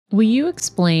Will you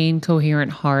explain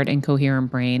coherent heart and coherent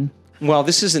brain? Well,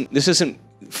 this isn't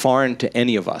foreign to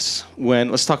any of us.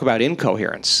 Let's talk about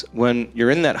incoherence. When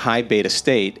you're in that high beta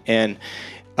state and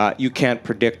you can't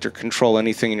predict or control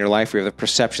anything in your life, or you have the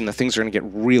perception that things are going to get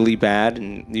really bad,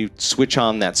 and you switch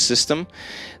on that system,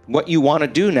 what you want to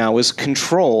do now is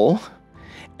control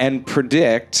and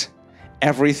predict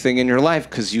everything in your life,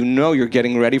 because you know you're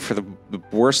getting ready for the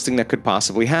worst thing that could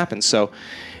possibly happen. So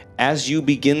as you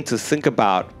begin to think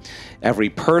about every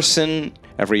person,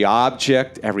 every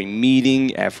object, every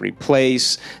meeting, every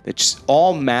place, it's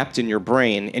all mapped in your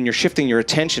brain, and you're shifting your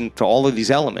attention to all of these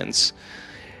elements,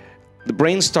 the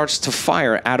brain starts to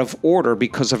fire out of order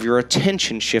because of your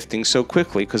attention shifting so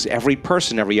quickly, because every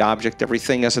person, every object,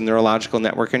 everything has a neurological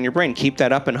network in your brain. Keep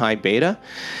that up in high beta,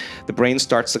 the brain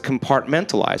starts to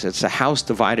compartmentalize. It's a house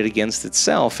divided against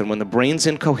itself, and when the brain's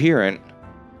incoherent,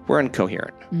 we're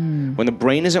incoherent. When the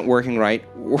brain isn't working right,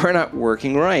 we're not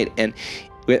working right. And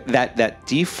that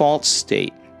default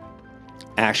state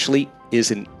actually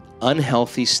is an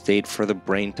unhealthy state for the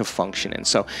brain to function in.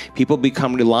 So people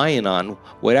become reliant on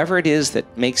whatever it is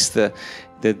that makes the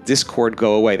discord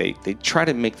go away. They try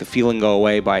to make the feeling go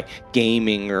away by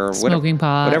gaming or smoking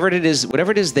pot. Whatever it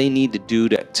is they need to do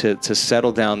to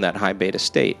settle down that high beta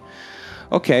state.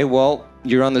 Okay, well,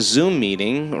 you're on the Zoom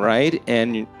meeting, right?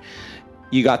 And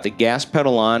you got the gas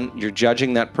pedal on, you're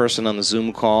judging that person on the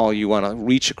Zoom call, you want to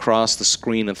reach across the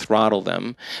screen and throttle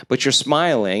them, but you're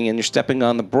smiling and you're stepping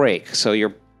on the brake. So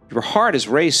your heart is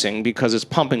racing because it's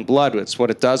pumping blood. It's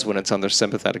what it does when it's under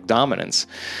sympathetic dominance.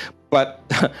 But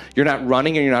you're not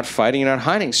running and you're not fighting, you're not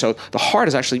hiding. So the heart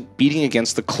is actually beating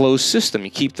against the closed system.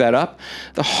 You keep that up,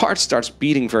 the heart starts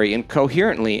beating very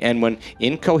incoherently. And when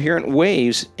incoherent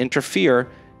waves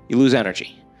interfere, you lose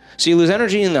energy. So you lose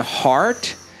energy in the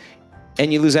heart,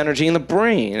 and you lose energy in the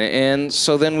brain. And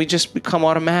so then we just become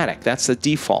automatic. That's the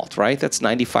default, right? That's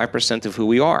 95% of who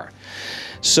we are.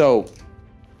 So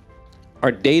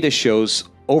our data shows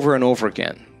over and over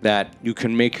again that you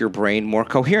can make your brain more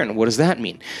coherent. What does that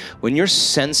mean? When you're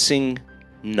sensing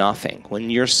nothing, when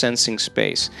you're sensing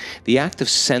space, the act of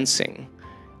sensing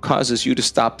causes you to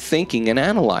stop thinking and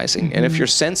analyzing. And if you're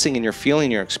sensing and you're feeling,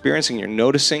 you're experiencing, you're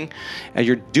noticing, and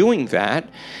you're doing that,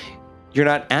 you're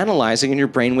not analyzing, and your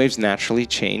brain waves naturally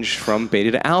change from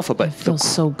beta to alpha. But it feels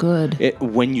so good.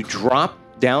 When you drop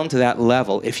down to that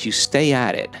level, if you stay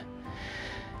at it,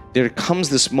 there comes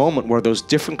this moment where those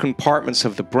different compartments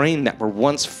of the brain that were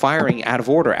once firing out of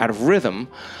order, out of rhythm,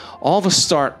 all of a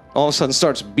sudden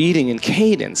starts beating in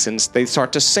cadence, and they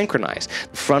start to synchronize.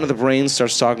 The front of the brain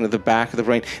starts talking to the back of the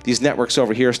brain. These networks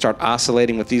over here start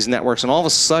oscillating with these networks, and all of a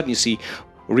sudden you see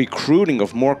recruiting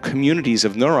of more communities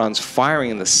of neurons firing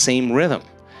in the same rhythm.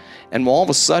 And all of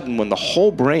a sudden, when the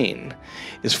whole brain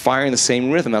is firing the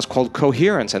same rhythm, that's called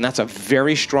coherence, and that's a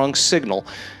very strong signal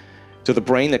to the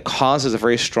brain that causes a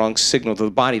very strong signal to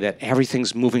the body that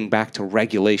everything's moving back to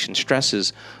regulation. Stress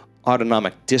is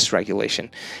autonomic dysregulation.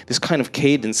 This kind of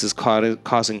cadence is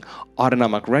causing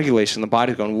autonomic regulation. The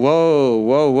body's going, whoa,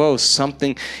 whoa, whoa,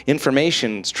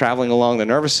 information is traveling along the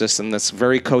nervous system that's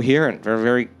very coherent, very,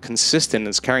 very consistent, and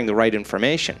is carrying the right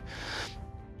information.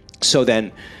 So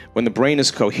then, when the brain is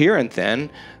coherent,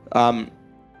 then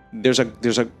there's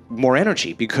a more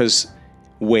energy, because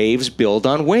waves build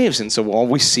on waves. And so all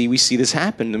we see this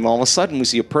happen, and all of a sudden we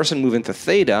see a person move into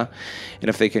theta, and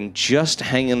if they can just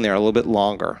hang in there a little bit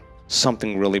longer,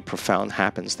 something really profound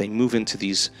happens. They move into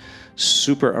these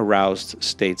super aroused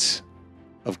states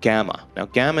of gamma. Now,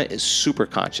 gamma is super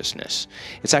consciousness.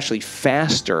 It's actually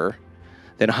faster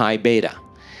than high beta.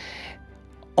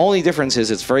 Only difference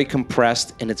is it's very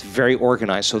compressed and it's very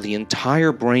organized. So the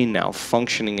entire brain now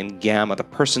functioning in gamma, the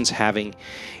person's having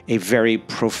a very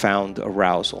profound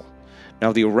arousal.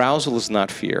 Now, the arousal is not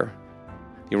fear.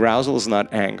 The arousal is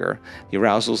not anger. The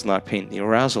arousal is not pain. The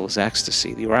arousal is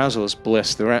ecstasy. The arousal is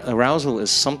bliss. The arousal is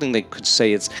something they could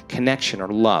say it's connection or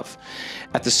love.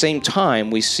 At the same time,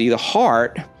 we see the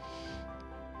heart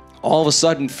all of a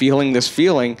sudden feeling this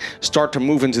feeling start to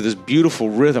move into this beautiful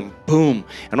rhythm, boom.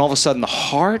 And all of a sudden the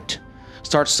heart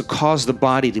starts to cause the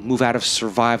body to move out of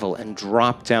survival and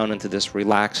drop down into this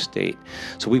relaxed state.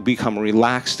 So we become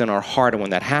relaxed in our heart, and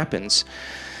when that happens,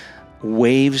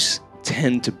 waves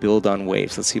tend to build on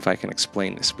waves. Let's see if I can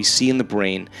explain this. We see in the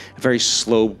brain a very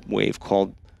slow wave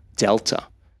called delta.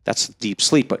 That's deep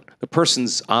sleep, but the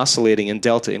person's oscillating in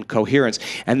delta in coherence,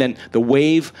 and then the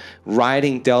wave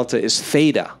riding delta is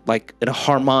theta, like in a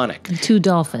harmonic. Two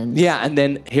dolphins. Yeah, and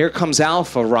then here comes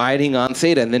alpha riding on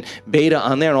theta, and then beta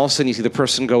on there, and all of a sudden you see the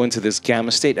person go into this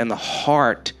gamma state, and the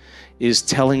heart is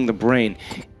telling the brain,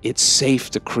 it's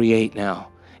safe to create now.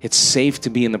 It's safe to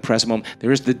be in the present moment.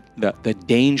 There is the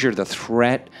danger, the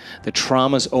threat, the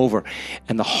trauma's over.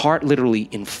 And the heart literally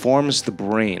informs the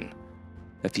brain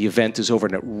that the event is over,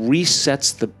 and it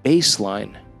resets the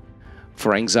baseline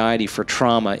for anxiety, for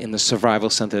trauma in the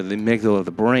survival center, the amygdala of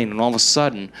the brain. And all of a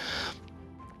sudden,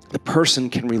 the person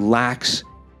can relax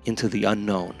into the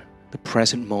unknown, the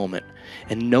present moment,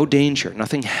 and no danger.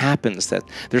 Nothing happens. That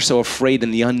they're so afraid,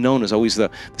 and the unknown is always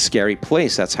the scary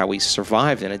place. That's how we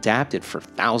survived and adapted for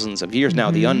thousands of years.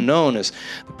 Now, the unknown is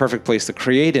the perfect place to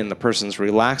create in. The person's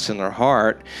relaxed in their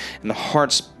heart, and the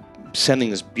heart's sending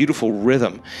this beautiful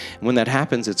rhythm. And when that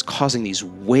happens, it's causing these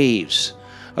waves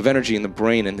of energy in the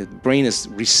brain, and the brain is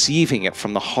receiving it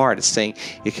from the heart. It's saying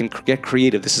it can get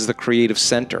creative. This is the creative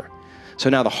center. So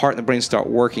now the heart and the brain start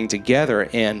working together,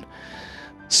 and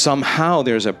somehow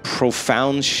there's a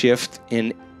profound shift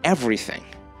in everything,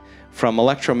 from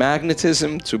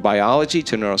electromagnetism to biology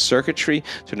to neurocircuitry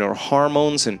to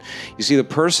neurohormones. And you see the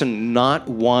person not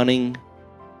wanting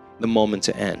the moment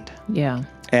to end. Yeah.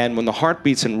 And when the heart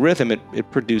beats in rhythm,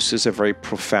 it produces a very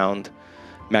profound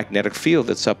magnetic field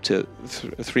that's up to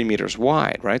 3 meters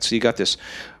wide, right? So you got this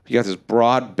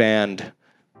broadband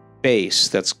base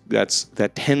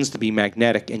that tends to be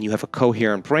magnetic, and you have a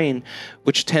coherent brain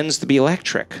which tends to be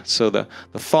electric. So the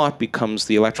thought becomes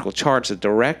the electrical charge, the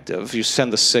directive. You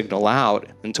send the signal out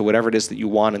into whatever it is that you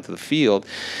want into the field.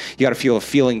 You got to feel a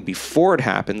feeling before it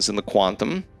happens in the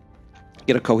quantum.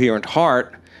 Get a coherent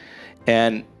heart,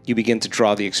 and you begin to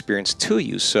draw the experience to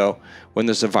you. So when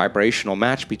there's a vibrational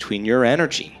match between your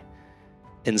energy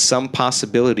and some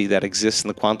possibility that exists in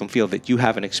the quantum field that you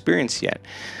haven't experienced yet,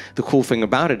 the cool thing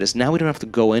about it is now we don't have to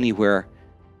go anywhere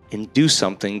and do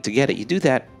something to get it. You do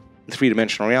that in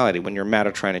three-dimensional reality when you're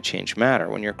matter trying to change matter.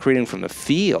 When you're creating from the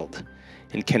field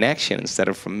in connection instead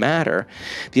of from matter,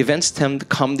 the events tend to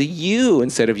come to you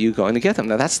instead of you going to get them.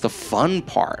 Now that's the fun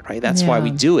part, right? That's why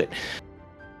we do it.